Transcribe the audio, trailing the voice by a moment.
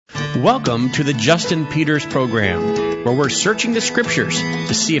Welcome to the Justin Peters program, where we're searching the Scriptures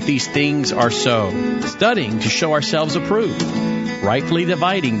to see if these things are so, studying to show ourselves approved, rightfully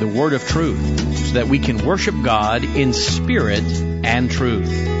dividing the word of truth, so that we can worship God in spirit and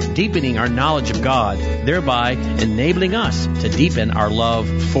truth, deepening our knowledge of God, thereby enabling us to deepen our love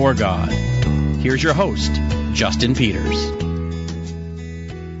for God. Here's your host, Justin Peters.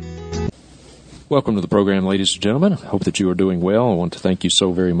 Welcome to the program, ladies and gentlemen. I hope that you are doing well. I want to thank you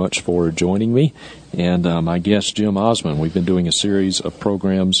so very much for joining me. And my guest, Jim Osmond. We've been doing a series of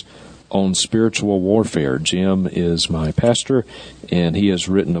programs on spiritual warfare. Jim is my pastor, and he has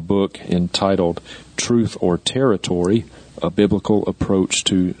written a book entitled Truth or Territory, A Biblical Approach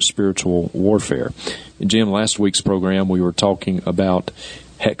to Spiritual Warfare. And Jim, last week's program, we were talking about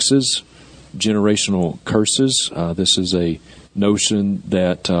hexes, generational curses. This is a notion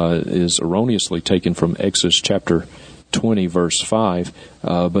that is erroneously taken from Exodus chapter 20, verse 5.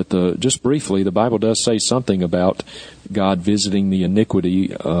 But just briefly, the Bible does say something about God visiting the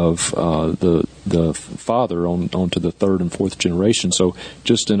iniquity of the father onto the third and fourth generation. So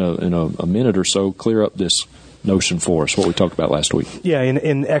just in a minute or so, clear up this notion for us, what we talked about last week. Yeah,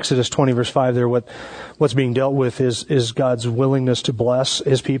 in Exodus 20, verse 5 there, what's being dealt with is God's willingness to bless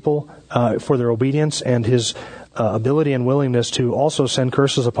His people for their obedience, and His ability and willingness to also send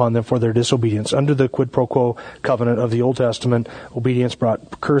curses upon them for their disobedience. Under the quid pro quo covenant of the Old Testament, obedience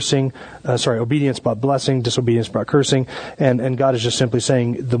brought blessing, disobedience brought cursing, and God is just simply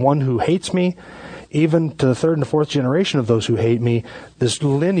saying, the one who hates me, even to the third and the fourth generation of those who hate me, this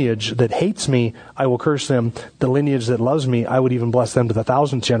lineage that hates me, I will curse them. The lineage that loves me, I would even bless them to the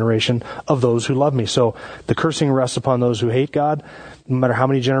 1,000th generation of those who love me. So the cursing rests upon those who hate God, no matter how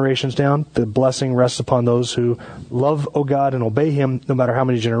many generations down. The blessing rests upon those who love, God, and obey Him, no matter how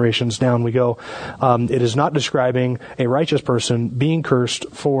many generations down we go. It is not describing a righteous person being cursed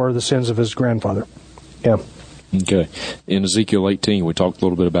for the sins of his grandfather. Yeah. Okay. In Ezekiel 18, we talked a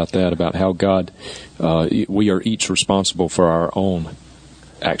little bit about that, about how God, we are each responsible for our own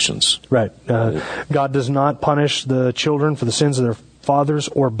actions. Right. God does not punish the children for the sins of their fathers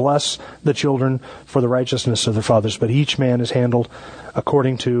or bless the children for the righteousness of their fathers, but each man is handled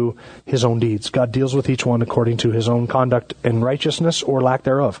according to his own deeds. God deals with each one according to his own conduct and righteousness or lack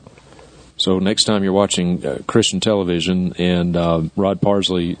thereof. So next time you're watching Christian television and Rod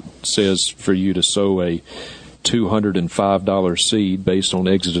Parsley says for you to sow a $205 seed based on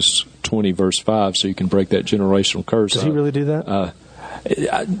Exodus 20, verse 5, so you can break that generational curse. Does he really do that?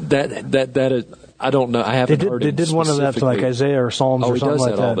 I don't know. I haven't heard him did one of that to like Isaiah or Psalms or something like that. He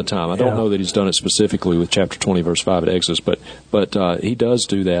does that all the time. I don't know that he's done it specifically with chapter 20, verse 5 at Exodus, but he does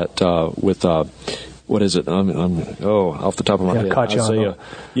do that with what is it? Off the top of my head, Isaiah.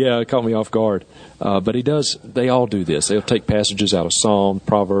 Yeah, it caught me off guard. But he does. They all do this. They'll take passages out of Psalm,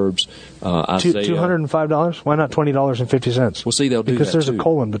 Proverbs, Isaiah. $205? Why not $20.50? Well, see, they'll do because that there's too. A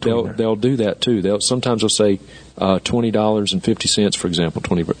colon between there. They'll do that too. Sometimes they'll say $20.50, for example.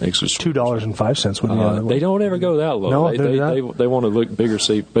 $2.05 would be. They don't ever go that low. No, they want to look bigger.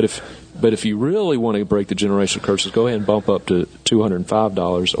 See, but if you really want to break the generational curses, go ahead and bump up to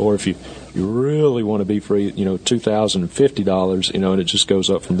 $205. Or if you really want to be free, $2,050. And it just goes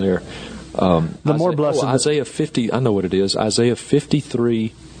up from there. More blessed. Isaiah 50. I know what it is. Isaiah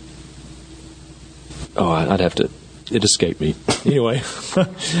 53. I'd have to. It escaped me. Anyway,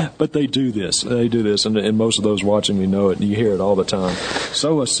 but they do this. And most of those watching me know it. You hear it all the time.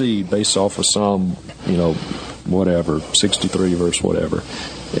 Sow a seed based off of Psalm, 63 verse whatever.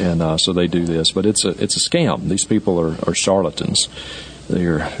 And so they do this. But it's a scam. These people are charlatans. They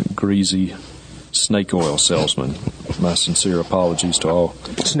are greasy snake oil salesmen. My sincere apologies to all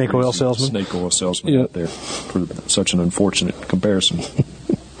snake oil salesmen out there for such an unfortunate comparison.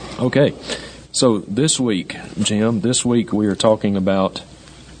 Okay. So this week, Jim, we are talking about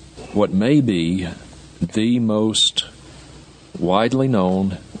what may be the most widely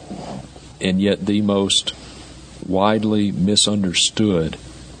known and yet the most widely misunderstood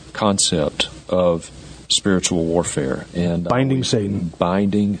concept of spiritual warfare. And binding Satan.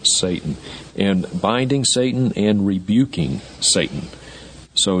 And binding Satan and rebuking Satan.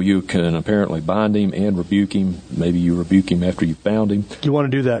 So you can apparently bind him and rebuke him. Maybe you rebuke him after you've bound him. You want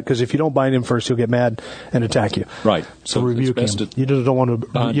to do that because if you don't bind him first, he'll get mad and attack you. Right. So rebuke him. You don't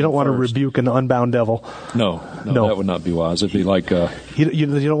want to rebuke an unbound devil. No, that would not be wise. It'd be like you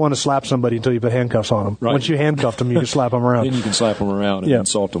don't want to slap somebody until you put handcuffs on them. Right. Once you handcuff them, you can slap them around. Then you can slap them around and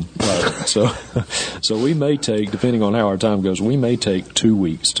insult them. Right. So we may take, depending on how our time goes, we may take 2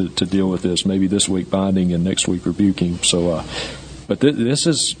 weeks to deal with this. Maybe this week binding and next week rebuking. So. But this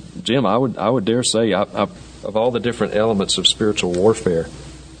is, Jim, I would dare say, of all the different elements of spiritual warfare,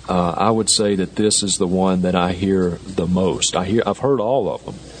 I would say that this is the one that I hear the most. I've heard all of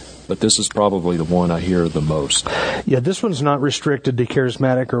them, but this is probably the one I hear the most. Yeah, this one's not restricted to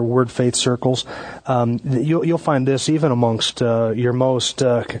charismatic or word faith circles. You'll find this even amongst your most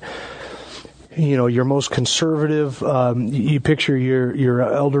conservative. You picture your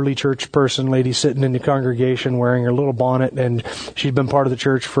elderly church person, lady sitting in the congregation wearing her little bonnet, and she's been part of the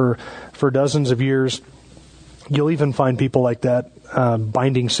church for dozens of years. You'll even find people like that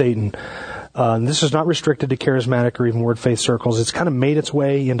binding Satan. This is not restricted to charismatic or even word faith circles. It's kind of made its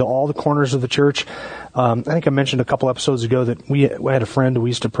way into all the corners of the church. I think I mentioned a couple episodes ago that we had a friend who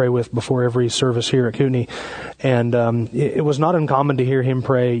we used to pray with before every service here at Kootenai, and it was not uncommon to hear him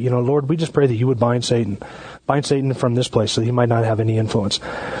pray, Lord, we just pray that you would bind Satan from this place so that he might not have any influence.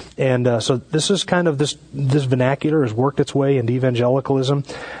 And so this is kind of this vernacular has worked its way into evangelicalism.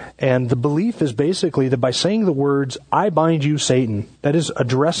 And the belief is basically that by saying the words, I bind you, Satan, that is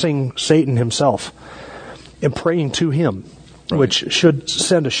addressing Satan himself and praying to him, right, which should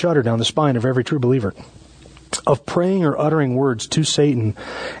send a shudder down the spine of every true believer, of praying or uttering words to Satan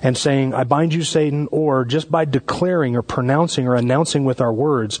and saying, I bind you, Satan, or just by declaring or pronouncing or announcing with our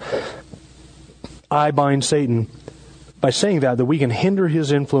words, I bind Satan, by saying that we can hinder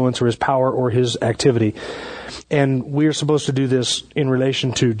his influence or his power or his activity. And we are supposed to do this in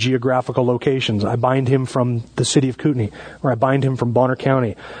relation to geographical locations. I bind him from the city of Kootenai, or I bind him from Bonner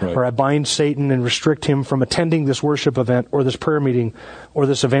County, right, or I bind Satan and restrict him from attending this worship event or this prayer meeting or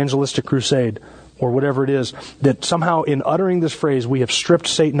this evangelistic crusade or whatever it is. That somehow in uttering this phrase, we have stripped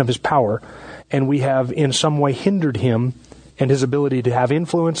Satan of his power and we have in some way hindered him and his ability to have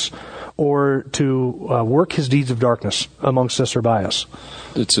influence or to work his deeds of darkness amongst us or by us.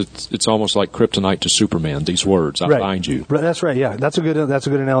 It's almost like kryptonite to Superman. These words, I bind you. Right, that's right. Yeah, that's a good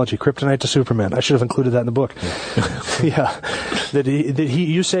analogy. Kryptonite to Superman. I should have included that in the book. Yeah,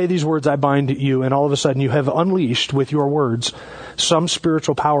 you say these words, I bind you, and all of a sudden you have unleashed with your words some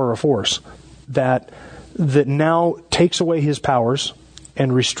spiritual power or force that now takes away his powers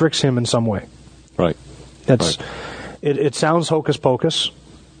and restricts him in some way. Right. That's right. It sounds hocus pocus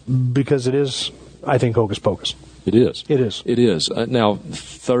because it is, I think, hocus pocus. It is. It is. It is. Now,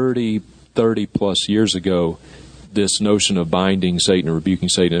 30 plus years ago, this notion of binding Satan or rebuking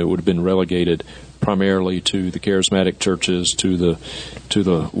Satan, it would have been relegated primarily to the charismatic churches, to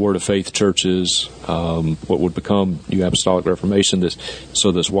the Word of Faith churches, what would become New Apostolic Reformation. These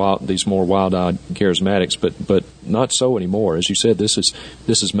more wild-eyed charismatics, but not so anymore. As you said, this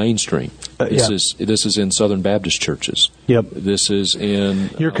is mainstream. This is in Southern Baptist churches. Yep. This is in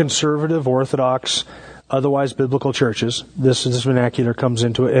your conservative, Orthodox, otherwise biblical churches. This vernacular comes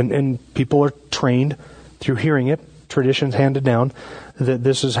into it, and people are trained through hearing it, traditions handed down, that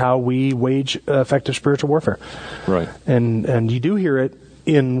this is how we wage effective spiritual warfare. Right. And you do hear it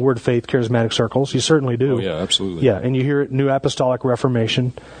in Word of Faith charismatic circles. You certainly do. Oh, yeah, absolutely. Yeah, and you hear it New Apostolic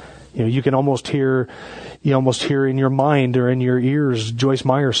Reformation. You can almost hear in your mind or in your ears Joyce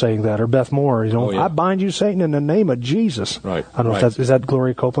Meyer saying that, or Beth Moore. I bind you, Satan, in the name of Jesus. Right. I don't know if is that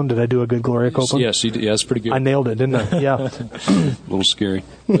Gloria Copeland. Did I do a good Gloria Copeland? Yes, that's pretty good. I nailed it, didn't I? Yeah. A little scary,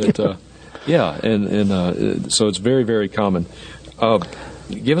 but yeah, and so it's very, very common.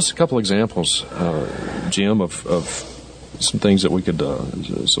 Give us a couple examples, Jim, of some things that we could,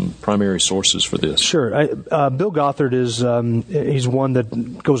 some primary sources for this. Sure. Bill Gothard is, he's one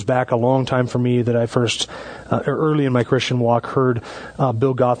that goes back a long time for me, that I first, early in my Christian walk, heard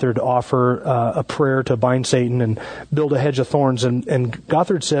Bill Gothard offer a prayer to bind Satan and build a hedge of thorns. And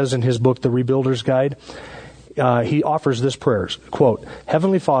Gothard says in his book, The Rebuilder's Guide, he offers this prayer, quote,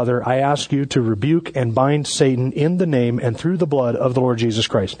 Heavenly Father, I ask you to rebuke and bind Satan in the name and through the blood of the Lord Jesus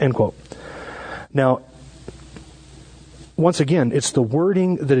Christ, end quote. Now, once again, it's the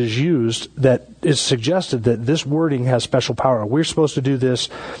wording that is used that is suggested that this wording has special power. We're supposed to do this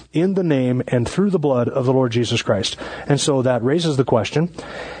in the name and through the blood of the Lord Jesus Christ. And so that raises the question,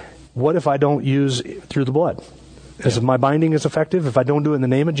 what if I don't use through the blood? If my binding is effective, if I don't do it in the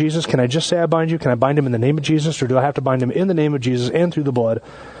name of Jesus, can I just say I bind you? Can I bind him in the name of Jesus? Or do I have to bind him in the name of Jesus and through the blood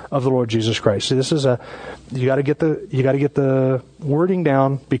of the Lord Jesus Christ? See, this is you got to get the wording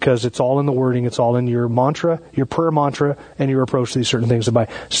down, because it's all in the wording. It's all in your mantra, your prayer mantra, and your approach to these certain things. And by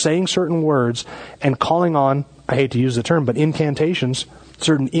saying certain words and calling on, I hate to use the term, but incantations,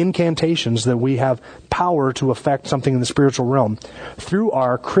 certain incantations that we have power to affect something in the spiritual realm through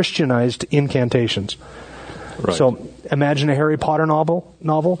our Christianized incantations. Right. So imagine a Harry Potter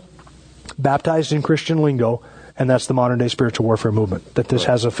novel, baptized in Christian lingo, and that's the modern day spiritual warfare movement, that this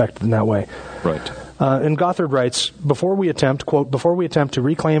has affected in that way. Right. And Gothard writes, before we attempt to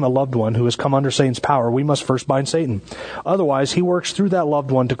reclaim a loved one who has come under Satan's power, we must first bind Satan. Otherwise, he works through that loved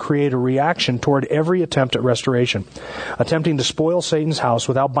one to create a reaction toward every attempt at restoration. Attempting to spoil Satan's house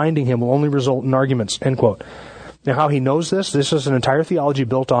without binding him will only result in arguments, end quote. Now, how he knows this is an entire theology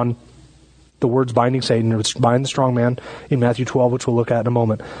built on the words binding Satan, or bind the strong man in Matthew 12, which we'll look at in a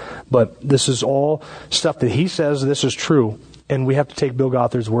moment. But this is all stuff that he says this is true, and we have to take Bill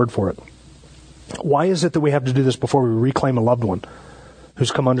Gothard's word for it. Why is it that we have to do this before we reclaim a loved one who's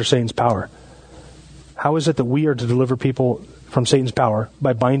come under Satan's power? How is it that we are to deliver people from Satan's power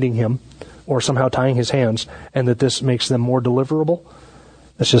by binding him or somehow tying his hands, and that this makes them more deliverable?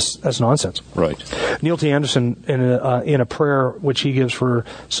 That's nonsense. Right. Neil T. Anderson, in a prayer which he gives for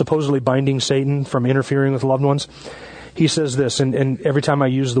supposedly binding Satan from interfering with loved ones, he says this, and every time I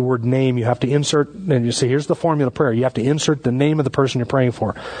use the word name, you have to insert, and you say, here's the formula prayer. You have to insert the name of the person you're praying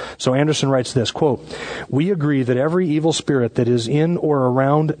for. So Anderson writes this, quote, we agree that every evil spirit that is in or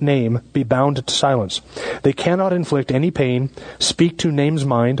around name be bound to silence. They cannot inflict any pain, speak to name's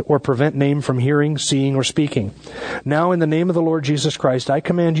mind, or prevent name from hearing, seeing, or speaking. Now in the name of the Lord Jesus Christ, I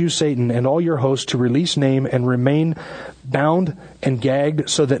command you, Satan, and all your hosts to release name and remain bound and gagged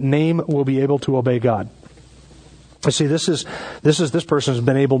so that name will be able to obey God. You see, this person has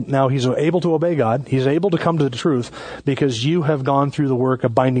been able, now he's able to obey God. He's able to come to the truth because you have gone through the work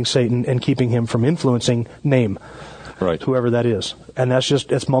of binding Satan and keeping him from influencing name. Right. Whoever that is. And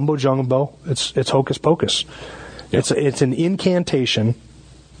it's mumbo jumbo. It's hocus pocus. Yeah. It's an incantation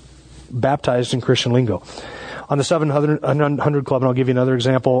baptized in Christian lingo. On the 700 Club, and I'll give you another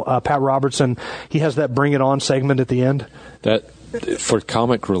example, Pat Robertson, he has that Bring It On segment at the end. That, for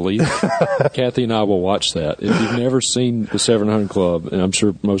comic relief, Kathy and I will watch that. If you've never seen the 700 Club, and I'm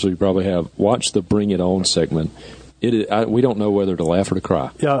sure most of you probably have, watch the Bring It On segment. We don't know whether to laugh or to cry.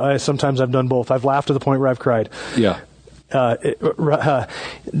 Yeah, sometimes I've done both. I've laughed to the point where I've cried. Yeah.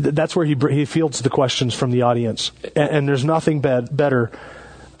 That's where he fields the questions from the audience. And there's nothing better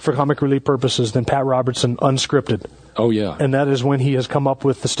for comic relief purposes than Pat Robertson unscripted. Oh, yeah. And that is when he has come up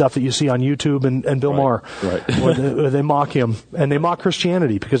with the stuff that you see on YouTube and Bill Maher. Right. where they mock him. And they mock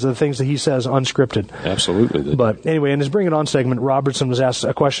Christianity because of the things that he says unscripted. Absolutely. But anyway, in his Bring It On segment, Robertson was asked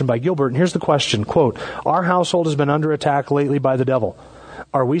a question by Gilbert. And here's the question, quote, our household has been under attack lately by the devil.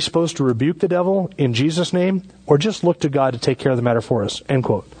 Are we supposed to rebuke the devil in Jesus' name or just look to God to take care of the matter for us? End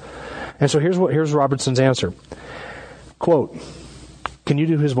quote. And so here's Robertson's answer. Quote, can you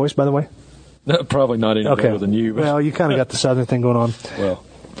do his voice, by the way? No, probably not any better than you. Well, you kind of got the southern thing going on. Well,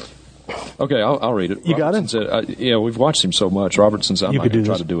 okay, I'll read it. You Robertson got it? Said, we've watched him so much. Robertson said, I'm not going to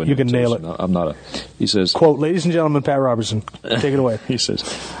try to do it. You can nail it. I'm not he says, quote, ladies and gentlemen, Pat Robertson, take it away. He says,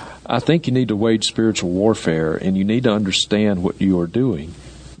 I think you need to wage spiritual warfare, and you need to understand what you are doing.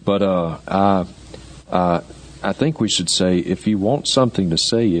 But I think we should say, if you want something to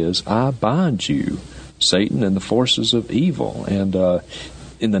say is, I bind you, Satan and the forces of evil, and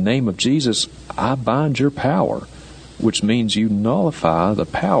in the name of Jesus, I bind your power, which means you nullify the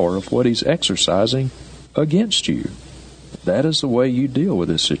power of what he's exercising against you. That is the way you deal with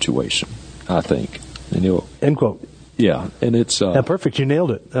this situation, I think. And end quote. Yeah, and it's perfect. You nailed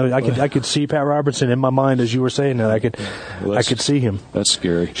it. I could see Pat Robertson in my mind as you were saying that. I could see him. That's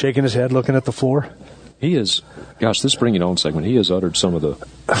scary. Shaking his head, looking at the floor. He is, this Bring It On segment, he has uttered some of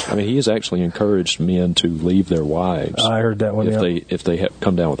he has actually encouraged men to leave their wives. I heard that one, if they have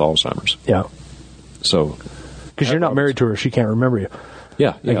come down with Alzheimer's. Yeah. So. Because you're not married to her, she can't remember you.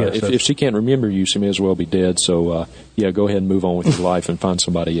 Yeah. If she can't remember you, she may as well be dead. So, go ahead and move on with your life and find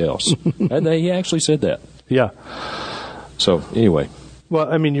somebody else. And he actually said that. Yeah. So, anyway.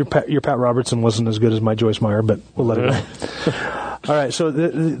 Well, I mean, your Pat Robertson wasn't as good as my Joyce Meyer, but we'll let it go. All right, so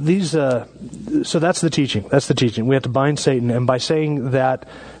so that's the teaching. That's the teaching. We have to bind Satan, and by saying that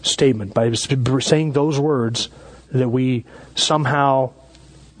statement, by saying those words, that we somehow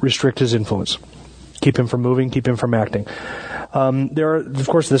restrict his influence, keep him from moving, keep him from acting. Of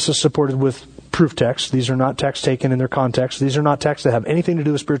course, this is supported with proof texts. These are not texts taken in their context. These are not texts that have anything to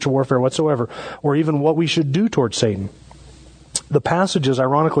do with spiritual warfare whatsoever, or even what we should do towards Satan. The passages,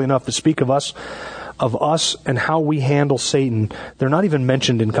 ironically enough, that speak of us and how we handle Satan, they're not even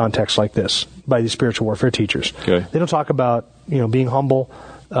mentioned in contexts like this by these spiritual warfare teachers. Okay. They don't talk about being humble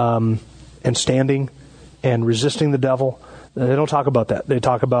and standing and resisting the devil. They don't talk about that.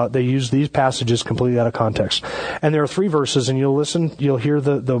 They use these passages completely out of context. And there are 3 verses, and you'll hear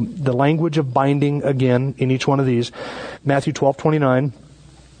the language of binding again in each one of these. Matthew 12:29,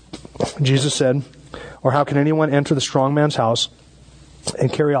 Jesus said, or how can anyone enter the strong man's house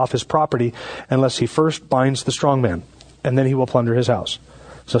and carry off his property unless he first binds the strong man, and then he will plunder his house.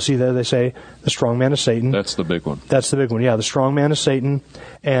 So see there they say the strong man is Satan. That's the big one. That's the big one, yeah. The strong man is Satan,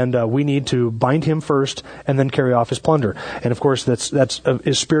 and we need to bind him first and then carry off his plunder. And of course that's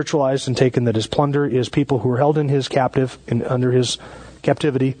is spiritualized and taken that his plunder is people who are held in his under his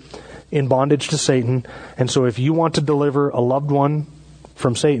captivity, in bondage to Satan. And so if you want to deliver a loved one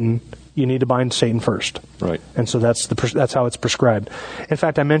from Satan, you need to bind Satan first. Right. And so that's how it's prescribed. In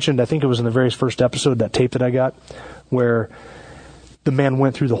fact, I mentioned, I think it was in the very first episode, that tape that I got, where the man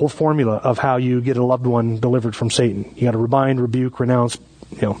went through the whole formula of how you get a loved one delivered from Satan. You got to bind, rebuke, renounce,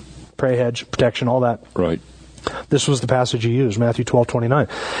 pray, hedge, protection, all that. Right. This was the passage he used, Matthew 12:29.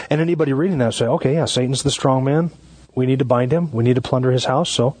 And anybody reading that say, okay, yeah, Satan's the strong man. We need to bind him. We need to plunder his house,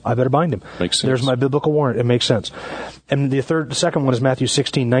 so I better bind him. Makes sense. There's my biblical warrant. It makes sense. And the second one is Matthew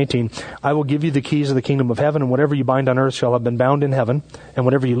 16:19. I will give you the keys of the kingdom of heaven, and whatever you bind on earth shall have been bound in heaven, and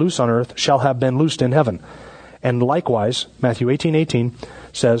whatever you loose on earth shall have been loosed in heaven. And likewise, Matthew 18:18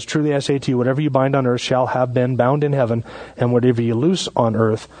 says, truly I say to you, whatever you bind on earth shall have been bound in heaven, and whatever you loose on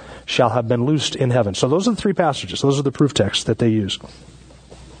earth shall have been loosed in heaven. So those are the three passages. Those are the proof texts that they use.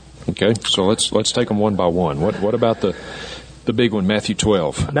 Okay, so let's take them one by one. What about the big one, Matthew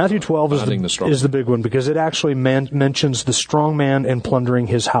 12? Matthew 12 is the big one, because it actually mentions the strong man and plundering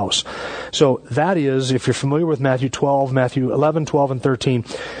his house. So that is, if you're familiar with Matthew 12, Matthew 11, 12, and 13,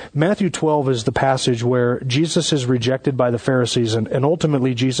 Matthew 12 is the passage where Jesus is rejected by the Pharisees, and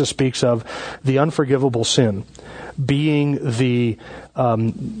ultimately Jesus speaks of the unforgivable sin being the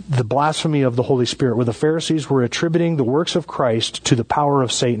blasphemy of the Holy Spirit, where the Pharisees were attributing the works of Christ to the power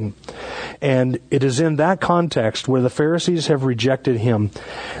of Satan. And it is in that context where the Pharisees have rejected him.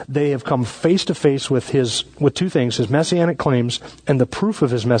 They have come face to face with two things, his messianic claims and the proof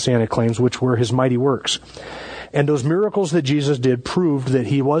of his messianic claims, which were his mighty works. And those miracles that Jesus did proved that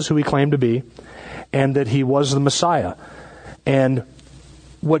he was who he claimed to be, and that he was the Messiah. And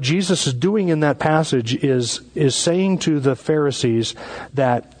what Jesus is doing in that passage is saying to the Pharisees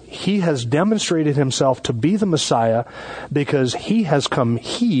that he has demonstrated himself to be the Messiah because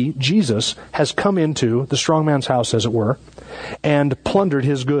Jesus, has come into the strong man's house, as it were, and plundered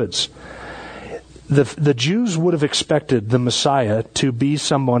his goods. The Jews would have expected the Messiah to be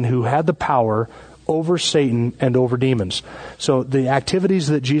someone who had the power over Satan and over demons. So the activities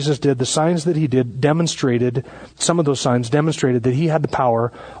that Jesus did, the signs that he did, some of those signs demonstrated that he had the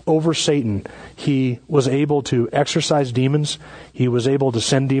power over Satan. He was able to exorcise demons. He was able to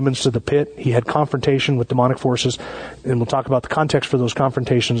send demons to the pit. He had confrontation with demonic forces. And we'll talk about the context for those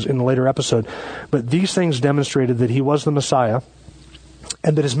confrontations in a later episode. But these things demonstrated that he was the Messiah,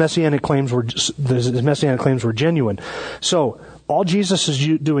 and that his messianic claims were genuine. So all Jesus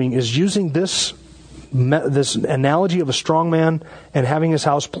is doing is using this analogy of a strong man and having his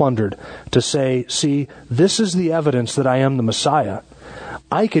house plundered to say, see, this is the evidence that I am the Messiah.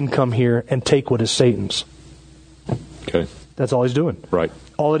 I can come here and take what is Satan's. Okay. That's all he's doing. Right.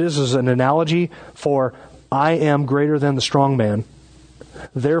 All it is an analogy for, I am greater than the strong man.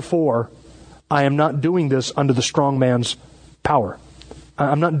 Therefore, I am not doing this under the strong man's power.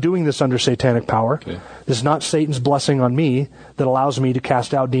 I'm not doing this under satanic power. Okay. This is not Satan's blessing on me that allows me to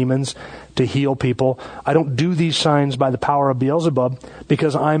cast out demons, to heal people. I don't do these signs by the power of Beelzebub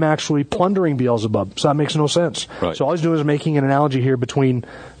because I'm actually plundering Beelzebub. So that makes no sense. Right. So all he's doing is making an analogy here between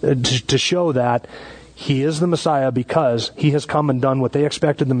to show that he is the Messiah because he has come and done what they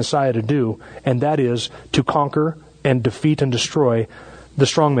expected the Messiah to do, and that is to conquer and defeat and destroy the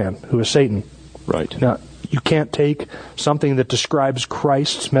strong man, who is Satan. Right. Now, you can't take something that describes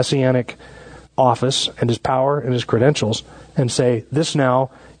Christ's messianic office and his power and his credentials and say, this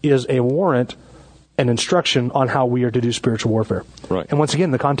now is a warrant, an instruction on how we are to do spiritual warfare. Right. And once again,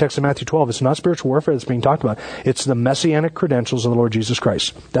 in the context of Matthew 12, it's not spiritual warfare that's being talked about. It's the messianic credentials of the Lord Jesus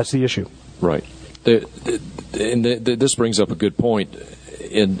Christ. That's the issue. Right. This brings up a good point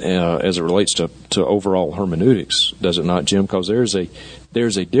as it relates to overall hermeneutics, does it not, Jim? Because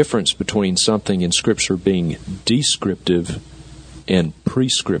there's a difference between something in Scripture being descriptive and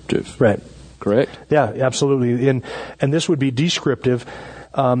prescriptive. Right. Correct? Yeah, absolutely. And this would be descriptive,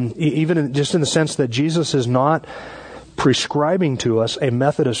 even just in the sense that Jesus is not prescribing to us a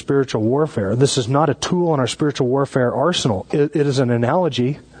method of spiritual warfare. This is not a tool in our spiritual warfare arsenal. It is an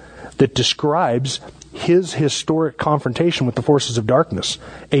analogy that describes his historic confrontation with the forces of darkness,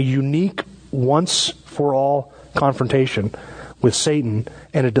 a unique, once-for-all confrontation with Satan,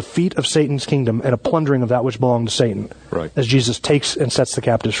 and a defeat of Satan's kingdom and a plundering of that which belonged to Satan. Right. As Jesus takes and sets the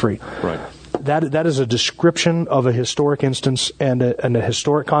captives free. Right. That is a description of a historic instance and a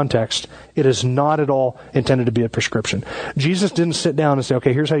historic context. It is not at all intended to be a prescription. Jesus didn't sit down and say,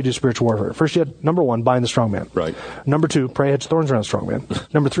 okay, here's how you do spiritual warfare. First, you had, number 1, bind the strong man. Right. Number 2, pray hedge thorns around the strong man.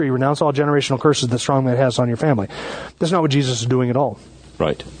 Number 3, renounce all generational curses the strong man has on your family. That's not what Jesus is doing at all.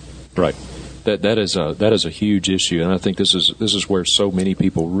 Right. That is a huge issue, and I think this is where so many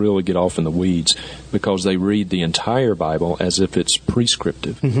people really get off in the weeds, because they read the entire Bible as if it's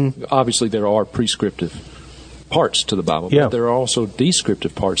prescriptive. Mm-hmm. Obviously, there are prescriptive parts to the Bible, but there are also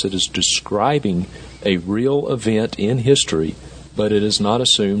descriptive parts that is describing a real event in history, but it is not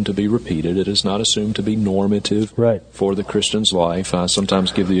assumed to be repeated. It is not assumed to be normative for the Christian's life. I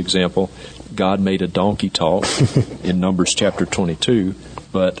sometimes give the example, God made a donkey talk in Numbers chapter 22,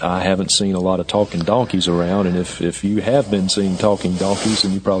 but I haven't seen a lot of talking donkeys around, and if you have been seeing talking donkeys,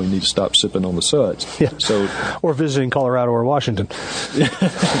 then you probably need to stop sipping on the suds. Yeah. Or visiting Colorado or Washington.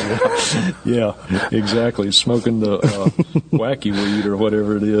 Yeah, exactly. Smoking the wacky weed or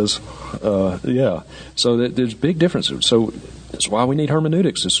whatever it is. So there's big differences. So that's why we need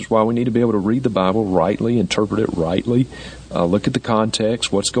hermeneutics. This is why we need to be able to read the Bible rightly, interpret it rightly, look at the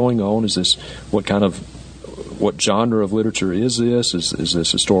context, what's going on. What genre of literature is this? Is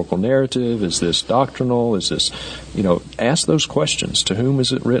this historical narrative? Is this doctrinal? Is this, ask those questions. To whom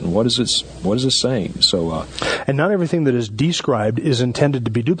is it written? What is it saying? So, and not everything that is described is intended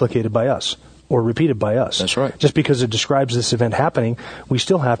to be duplicated by us or repeated by us. That's right. Just because it describes this event happening, we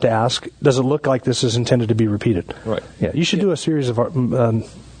still have to ask, does it look like this is intended to be repeated? Right. Yeah. You should do a series of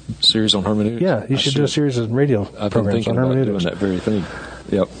series on hermeneutics. Yeah, you should do a series of radio programs on hermeneutics. I've been thinking about doing that very thing.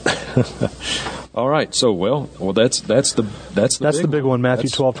 Yep. All right. So, that's the big one. Matthew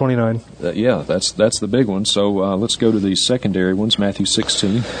 12:29. That's the big one. So let's go to the secondary ones. Matthew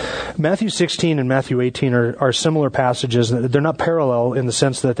 16. Matthew 16 and Matthew 18 are similar passages. They're not parallel in the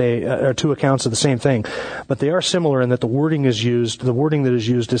sense that they are two accounts of the same thing, but they are similar in that the wording that is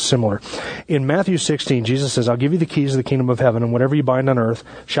used is similar. In Matthew 16, Jesus says, "I'll give you the keys of the kingdom of heaven, and whatever you bind on earth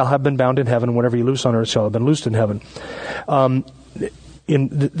shall have been bound in heaven, and whatever you loose on earth shall have been loosed in heaven."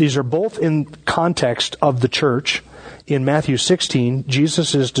 These are both in context of the church. In Matthew 16,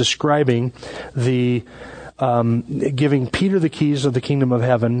 Jesus is describing giving Peter the keys of the kingdom of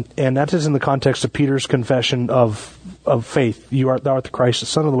heaven, and that is in the context of Peter's confession of faith. Thou art the Christ, the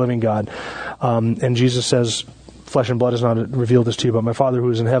Son of the living God. And Jesus says, "Flesh and blood has not revealed this to you, but my Father who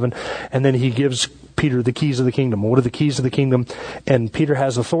is in heaven." And then he gives Peter the keys of the kingdom. What are the keys of the kingdom? And Peter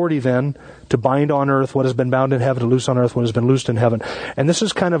has authority then to bind on earth what has been bound in heaven, to loose on earth what has been loosed in heaven. And this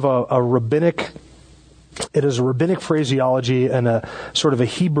is kind of a rabbinic, it is a rabbinic phraseology and a sort of a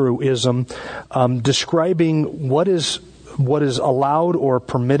Hebrewism describing what is allowed or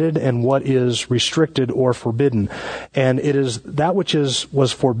permitted and what is restricted or forbidden. And it is that which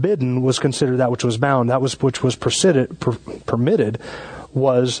was forbidden was considered that which was bound. That which was permitted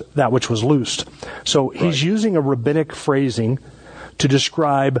was that which was loosed. So he's using a rabbinic phrasing to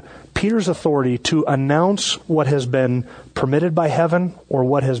describe Peter's authority to announce what has been permitted by heaven or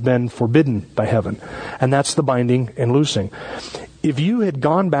what has been forbidden by heaven. And that's the binding and loosing. If you had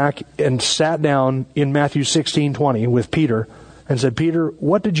gone back and sat down in Matthew 16:20 with Peter and said, "Peter,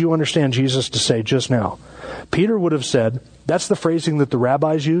 what did you understand Jesus to say just now?" Peter would have said, that's the phrasing that the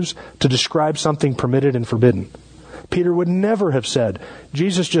rabbis use to describe something permitted and forbidden. Peter would never have said,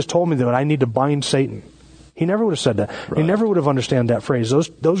 "Jesus just told me that I need to bind Satan." He never would have said that. Right. He never would have understood that phrase.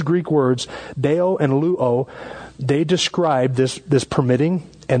 Those Greek words, deo and luo, they describe this permitting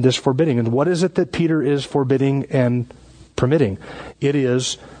and this forbidding. And what is it that Peter is forbidding and permitting? It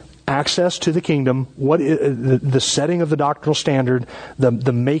is access to the kingdom, the setting of the doctrinal standard,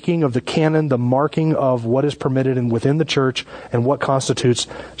 the making of the canon, the marking of what is permitted and within the church, and what constitutes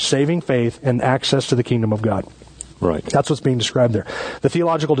saving faith and access to the kingdom of God. Right. That's what's being described there. The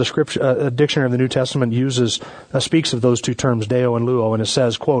Theological Dictionary of the New Testament speaks of those two terms, deo and luo, and it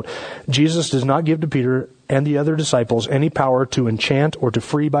says, quote, "Jesus does not give to Peter and the other disciples any power to enchant or to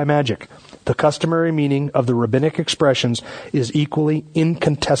free by magic. The customary meaning of the rabbinic expressions is equally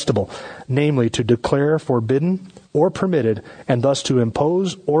incontestable, namely to declare forbidden or permitted, and thus to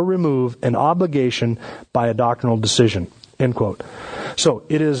impose or remove an obligation by a doctrinal decision." End quote. So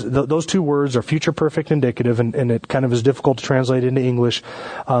it is those two words are future perfect indicative, and it kind of is difficult to translate into English.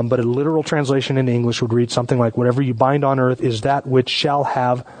 But a literal translation into English would read something like, "Whatever you bind on earth is that which shall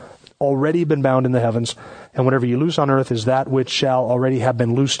have already been bound in the heavens, and whatever you loose on earth is that which shall already have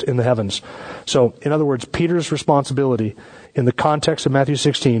been loosed in the heavens. So, in other words, Peter's responsibility in the context of Matthew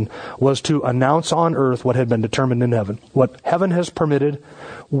 16 was to announce on earth what had been determined in heaven. What heaven has permitted,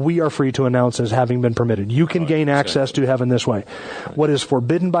 we are free to announce as having been permitted. You can gain access to heaven this way. What is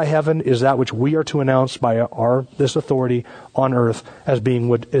forbidden by heaven is that which we are to announce by this authority on earth as being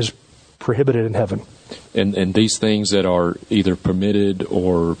what is prohibited in heaven. And these things that are either permitted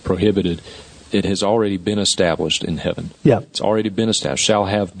or prohibited, it has already been established in heaven. Yeah. It's already been established. Shall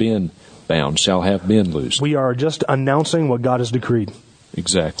have been bound, shall have been loosed. We are just announcing what God has decreed.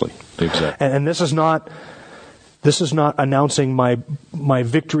 Exactly. And this is not announcing my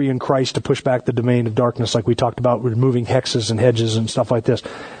victory in Christ to push back the domain of darkness like we talked about, removing hexes and hedges and stuff like this.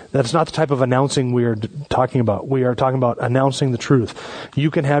 That's not the type of announcing we are talking about. We are talking about announcing the truth. You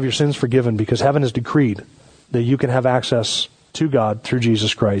can have your sins forgiven because heaven has decreed that you can have access to God through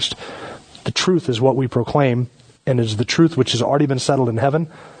Jesus Christ. The truth is what we proclaim, and it is the truth which has already been settled in heaven,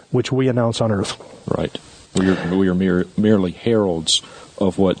 which we announce on earth. Right. We are merely heralds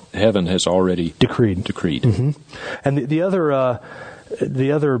of what heaven has already decreed. Mm-hmm. And the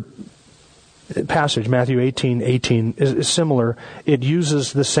other passage, Matthew 18:18, is similar. It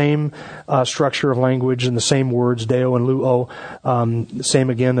uses the same structure of language and the same words, deo and luo. Same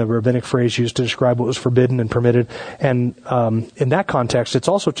again, the rabbinic phrase used to describe what was forbidden and permitted. And in that context, it's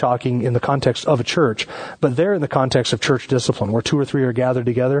also talking in the context of a church, but there in the context of church discipline, where 2 or 3 are gathered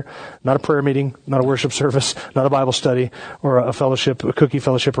together, not a prayer meeting, not a worship service, not a Bible study, or a fellowship, a cookie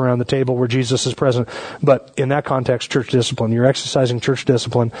fellowship around the table where Jesus is present. But in that context, church discipline. You're exercising church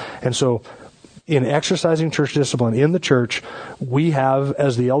discipline. And so in exercising church discipline in the church, we have,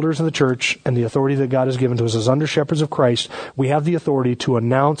 as the elders of the church and the authority that God has given to us as under shepherds of Christ, we have the authority to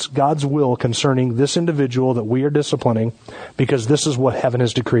announce God's will concerning this individual that we are disciplining, because this is what heaven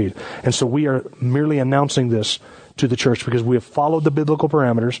has decreed. And so we are merely announcing this to the church because we have followed the biblical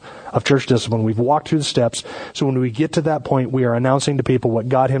parameters of church discipline. We've walked through the steps. So when we get to that point, we are announcing to people what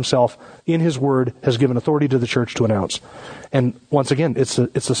God himself, in his word, has given authority to the church to announce. And once again, it's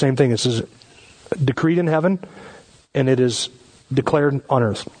the same thing. It's decreed in heaven, and it is declared on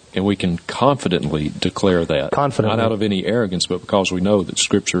earth. And we can confidently declare that. Confidently. Not out of any arrogance, but because we know that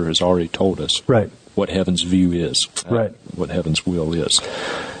Scripture has already told us what heaven's view is, what heaven's will is.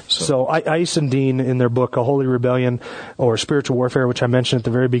 So Ice and Dean, in their book, A Holy Rebellion or Spiritual Warfare, which I mentioned at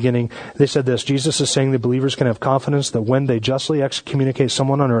the very beginning, they said this: Jesus is saying that believers can have confidence that when they justly excommunicate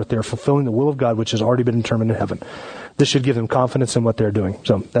someone on earth, they are fulfilling the will of God, which has already been determined in heaven. This should give them confidence in what they're doing.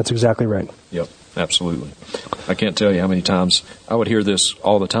 So that's exactly right. Yep, absolutely. I can't tell you how many times I would hear this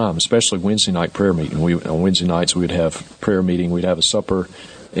all the time, especially Wednesday night prayer meeting. On Wednesday nights, we would have prayer meeting. We'd have a supper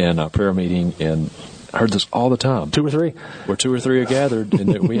and a prayer meeting, and I heard this all the time. 2 or 3. Where 2 or 3 are gathered,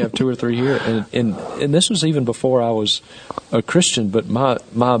 and we have 2 or 3 here. And this was even before I was a Christian, but my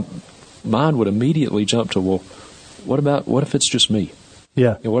mind would immediately jump to, well, what if it's just me?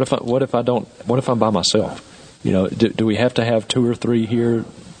 Yeah. You know, what if I'm by myself? You know, do we have to have 2 or 3 here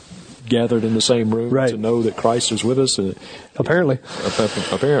gathered in the same room to know that Christ is with us? Apparently.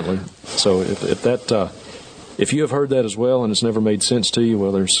 Apparently. So if you have heard that as well and it's never made sense to you,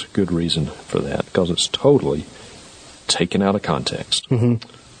 well, there's good reason for that, because it's totally taken out of context.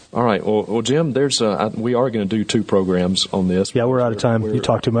 Mm-hmm. All right. Well, Jim, we are going to do 2 programs on this. Yeah, we're out of time. You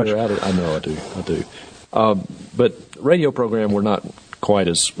talk too much. I know I do. But radio program, we're not quite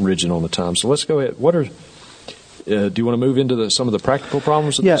as rigid on the time. So let's go ahead. Do you want to move into some of the practical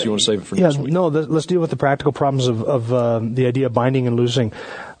problems of this? You want to save it for next week? No, let's deal with the practical problems of the idea of binding and loosing.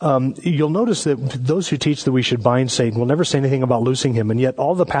 You'll notice that those who teach that we should bind Satan will never say anything about loosing him, and yet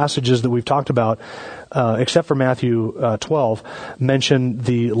all the passages that we've talked about, except for Matthew 12, mention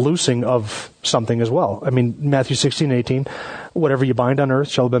the loosing of something as well. I mean, Matthew 16:18, whatever you bind on earth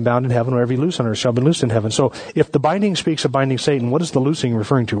shall have been bound in heaven, whatever you loose on earth shall have been loosed in heaven. So if the binding speaks of binding Satan, what is the loosing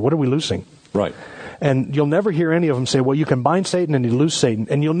referring to? What are we loosing? Right. And you'll never hear any of them say, well, you can bind Satan and you loose Satan.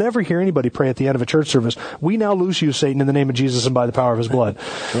 And you'll never hear anybody pray at the end of a church service, we now loose you, Satan, in the name of Jesus and by the power of his blood.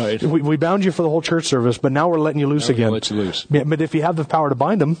 Right. We bound you for the whole church service, but now we're letting you loose again. Let you loose. Yeah, but if you have the power to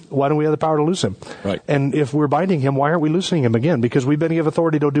bind him, why don't we have the power to loose him? Right. And if we're binding him, why aren't we loosening him again? Because we've been given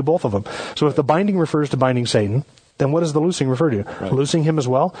authority to do both of them. So if the binding refers to binding Satan, then what does the loosing refer to? Right. Loosing him as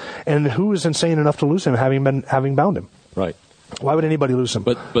well? And who is insane enough to loose him having bound him? Right. Why would anybody loose him?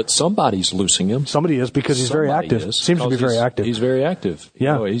 But somebody's loosing him. Somebody is, because he's very active. Seems to be very active. He's very active.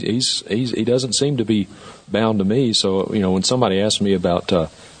 Yeah. You know, he doesn't seem to be bound to me. So, you know, when somebody asks me about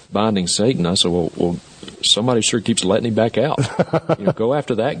binding Satan, I said, well, somebody sure keeps letting him back out. You know, go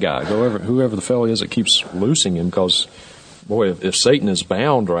after that guy. Whoever the fellow is that keeps loosing him, because Boy, if Satan is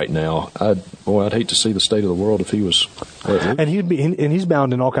bound right now, I'd hate to see the state of the world if he was. And he's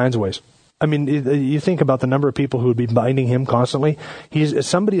bound in all kinds of ways. I mean, you think about the number of people who would be binding him constantly.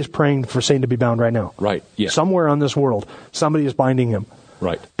 Somebody is praying for Satan to be bound right now. Right. Yeah. Somewhere on this world, somebody is binding him.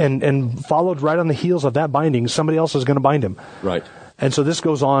 Right. And followed right on the heels of that binding, somebody else is going to bind him. Right. And so this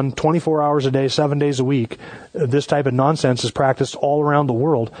goes on 24 hours a day, 7 days a week. This type of nonsense is practiced all around the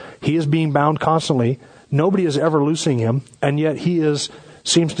world. He is being bound constantly. Nobody is ever loosing him, and yet he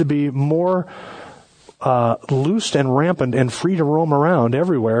seems to be more loosed and rampant and free to roam around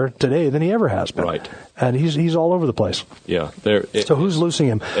everywhere today than he ever has been. Right. And he's all over the place. Yeah. So who's loosing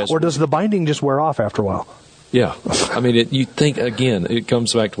him? Or does the binding just wear off after a while? Yeah. I mean, you think, again, it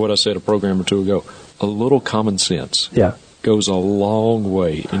comes back to what I said a program or two ago. A little common sense. Yeah. Goes a long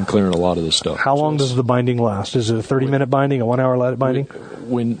way in clearing a lot of this stuff. How long does the binding last? Is it a 30-minute binding, a 1 hour binding?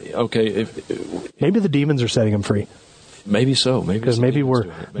 Maybe the demons are setting him free. Maybe so. Because maybe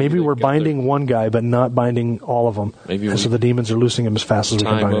we're binding one guy, but not binding all of them. So the demons are loosing him as fast as we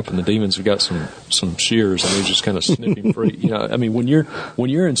can bind him. And the demons have got some shears, and they're just kind of snipping free. You know, I mean, when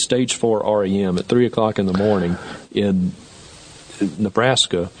you're in stage 4 REM at 3:00 in the morning in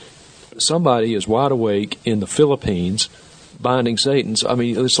Nebraska, somebody is wide awake in the Philippines binding Satan's. I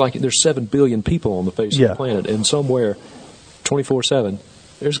mean, it's like there's 7 billion people on the face of the planet, and somewhere 24/7.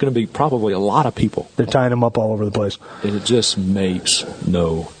 There's going to be probably a lot of people. They're tying them up all over the place. And it just makes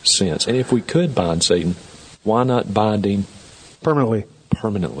no sense. And if we could bind Satan, why not bind him permanently?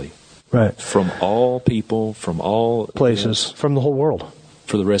 Right. From all people, from all places, from the whole world.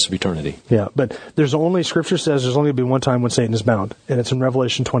 For the rest of eternity. Yeah, but Scripture says there's only going to be one time when Satan is bound, and it's in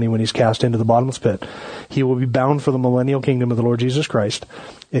Revelation 20 when he's cast into the bottomless pit. He will be bound for the millennial kingdom of the Lord Jesus Christ,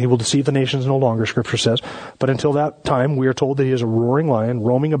 and he will deceive the nations no longer, Scripture says. But until that time, we are told that he is a roaring lion,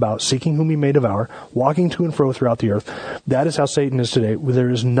 roaming about, seeking whom he may devour, walking to and fro throughout the earth. That is how Satan is today. There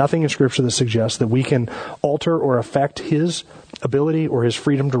is nothing in Scripture that suggests that we can alter or affect his ability or his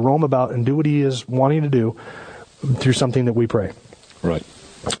freedom to roam about and do what he is wanting to do through something that we pray. Right.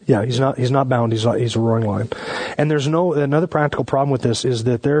 Yeah, he's not bound. He's a roaring lion. And there's another practical problem with this is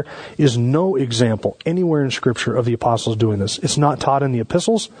that there is no example anywhere in Scripture of the apostles doing this. It's not taught in the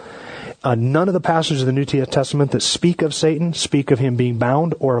epistles. None of the passages of the New Testament that speak of Satan speak of him being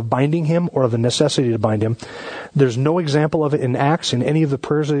bound or of binding him or of the necessity to bind him. There's no example of it in Acts, in any of the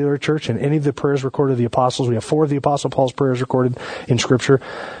prayers of the early church, in any of the prayers recorded of the apostles. We have 4 of the Apostle Paul's prayers recorded in Scripture.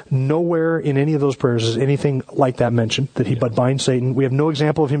 Nowhere in any of those prayers is anything like that mentioned, that he but bind Satan. We have no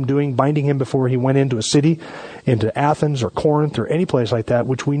example of him binding him before he went into a city, into Athens or Corinth or any place like that,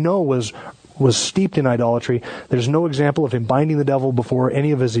 which we know was steeped in idolatry. There's no example of him binding the devil before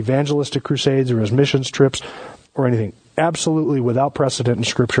any of his evangelistic crusades or his missions trips or anything. Absolutely without precedent in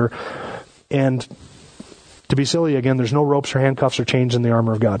Scripture. And to be silly again, there's no ropes or handcuffs or chains in the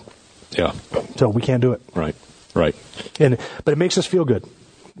armor of God. Yeah. So we can't do it. Right. But it makes us feel good.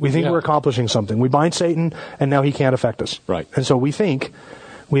 We think we're accomplishing something. We bind Satan, and now he can't affect us. Right. And so we think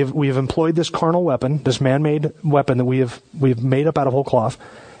we have employed this carnal weapon, this man-made weapon that we've made up out of whole cloth,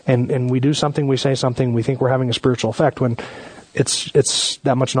 and we do something, we say something, we think we're having a spiritual effect when it's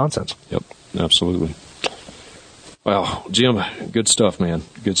that much nonsense. Yep, absolutely. Wow, Jim, good stuff, man.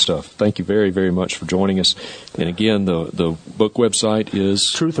 Good stuff. Thank you very, very much for joining us. And again, the book website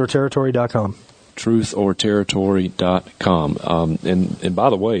is truthorterritory.com. truthorterritory.com. And by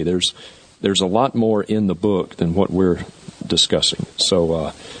the way, there's a lot more in the book than what we're discussing.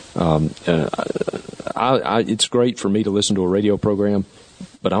 So it's great for me to listen to a radio program,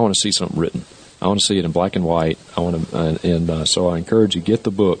 but I want to see something written. I want to see it in black and white. So I encourage you, get the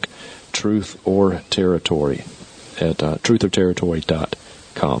book, Truth or Territory, at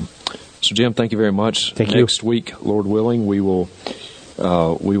truthorterritory.com. So, Jim, thank you very much. Thank you. Next week, Lord willing, we will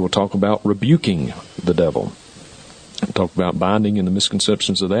talk about rebuking the devil. We'll talk about binding and the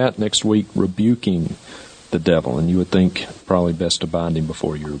misconceptions of that. Next week, rebuking the devil. And you would think probably best to bind him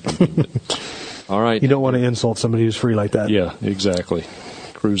before you rebuke him. All right. You don't want to insult somebody who's free like that. Yeah, exactly.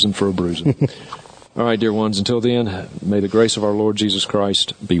 Cruising for a bruising. All right, dear ones, until then, may the grace of our Lord Jesus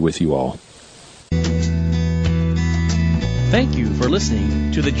Christ be with you all. Thank you for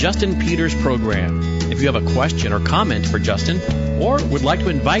listening to the Justin Peters program. If you have a question or comment for Justin, or would like to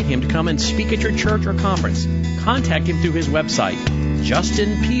invite him to come and speak at your church or conference, contact him through his website,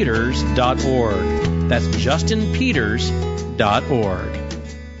 justinpeters.org. That's justinpeters.org.